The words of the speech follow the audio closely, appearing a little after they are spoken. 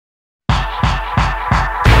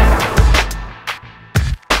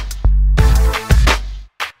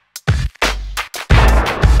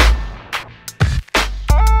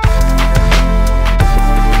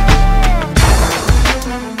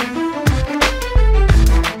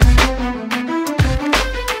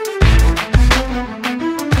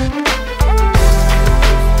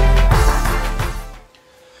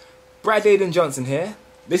Aidan Johnson here.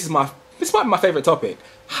 This might be my favourite topic.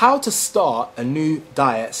 How to start a new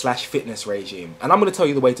diet / fitness regime. And I'm going to tell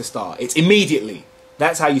you the way to start. It's immediately.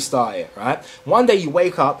 That's how you start it, right? One day you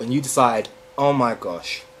wake up and you decide, oh my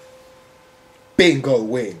gosh, bingo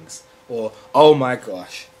wings. Or, oh my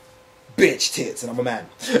gosh, bitch tits, and I'm a man.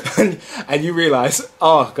 And you realise,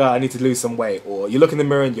 oh god, I need to lose some weight. Or you look in the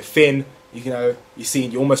mirror and you're thin, you're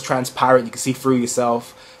almost transparent, you can see through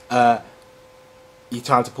yourself. You're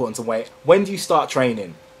trying to put on some weight. When do you start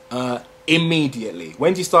training? Immediately.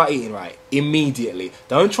 When do you start eating right? Immediately.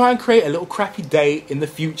 Don't try and create a little crappy day in the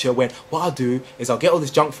future when what I'll do is I'll get all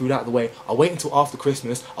this junk food out of the way, I'll wait until after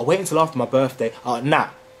Christmas, I'll wait until after my birthday. Nah,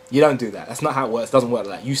 you don't do that. That's not how it works. It doesn't work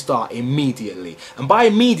like that. You start immediately. And by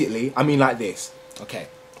immediately, I mean like this. Okay,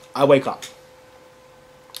 I wake up.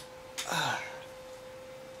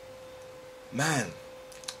 Man,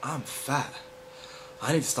 I'm fat.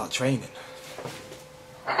 I need to start training.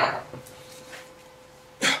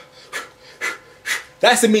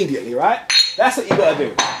 That's immediately, right? That's what you gotta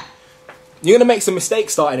do. You're gonna make some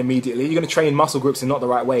mistakes starting immediately. You're gonna train muscle groups in not the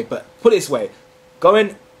right way. But put it this way: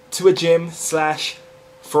 going to a gym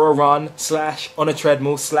 / for a run / on a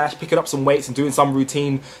treadmill / picking up some weights and doing some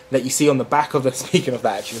routine that you see on the back of the. Speaking of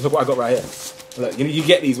that, actually, look what I got right here. Look, you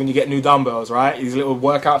get these when you get new dumbbells, right? These little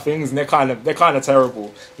workout things, and they're kind of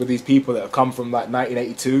terrible with these people that have come from like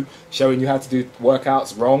 1982, showing you how to do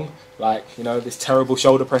workouts wrong. Like, this terrible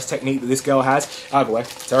shoulder press technique that this girl has. Either way,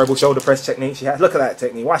 terrible shoulder press technique she has. Look at that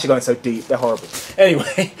technique. Why is she going so deep? They're horrible.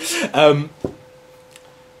 Anyway,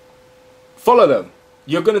 follow them.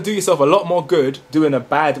 You're going to do yourself a lot more good doing a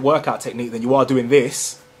bad workout technique than you are doing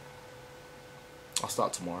this. I'll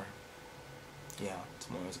start tomorrow. Yeah,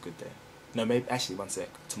 tomorrow's a good day. No, maybe, actually, one sec.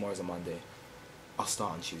 Tomorrow's a Monday. I'll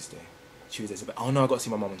start on Tuesday. Tuesday's a bit. Oh no, I've got to see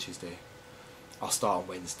my mum on Tuesday. I'll start on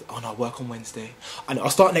Wednesday. Oh no, I work on Wednesday. I know, I'll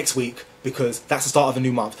start next week because that's the start of a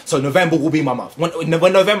new month. So November will be my month. When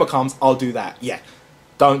November comes, I'll do that. Yeah,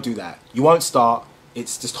 don't do that. You won't start.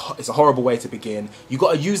 It's a horrible way to begin. You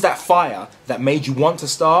got to use that fire that made you want to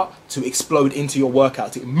start to explode into your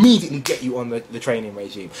workout to immediately get you on the training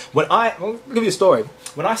regime. I'll give you a story.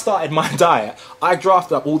 When I started my diet, I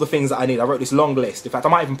drafted up all the things that I need. I wrote this long list. In fact, I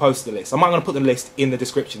might even post the list. I'm not going to put the list in the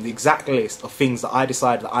description, the exact list of things that I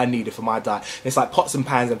decided that I needed for my diet. It's like pots and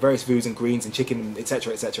pans and various foods and greens and chicken,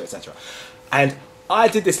 etc, etc, etc. And I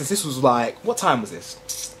did this. This was like, what time was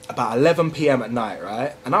this? About 11 PM at night,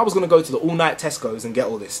 right? And I was going to go to the all-night Tesco's and get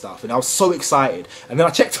all this stuff, and I was so excited. And then I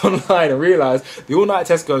checked online and realised the all-night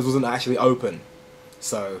Tesco's wasn't actually open.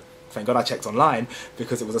 So thank God I checked online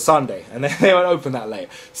because it was a Sunday and they weren't open that late.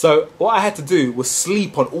 So what I had to do was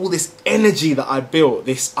sleep on all this energy that I built.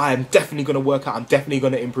 I am definitely going to work out, I'm definitely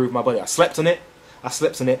going to improve my body. I slept on it. I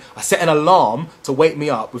set an alarm to wake me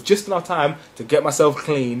up with just enough time to get myself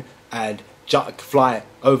clean and fly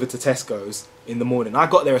over to Tesco's in the morning. I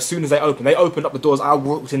got there as soon as they opened. They opened up the doors, I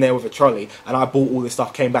walked in there with a trolley and I bought all this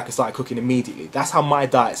stuff, came back and started cooking immediately. That's how my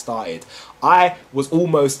diet started. I was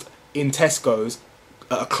almost in Tesco's,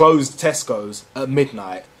 a closed Tesco's at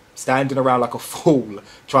midnight, standing around like a fool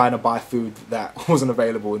trying to buy food that wasn't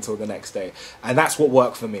available until the next day. And that's what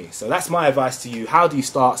worked for me. So that's my advice to you. How do you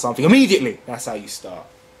start something? Immediately. That's how you start.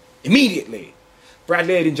 Immediately.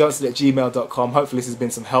 BradleyAidanJohnson@gmail.com. Hopefully this has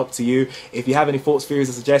been some help to you. If you have any thoughts, theories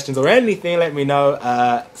or suggestions or anything, let me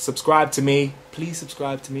know. Subscribe to me. Please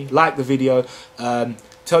subscribe to me. Like the video.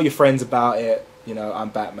 Tell your friends about it. I'm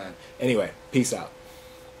Batman. Anyway, peace out.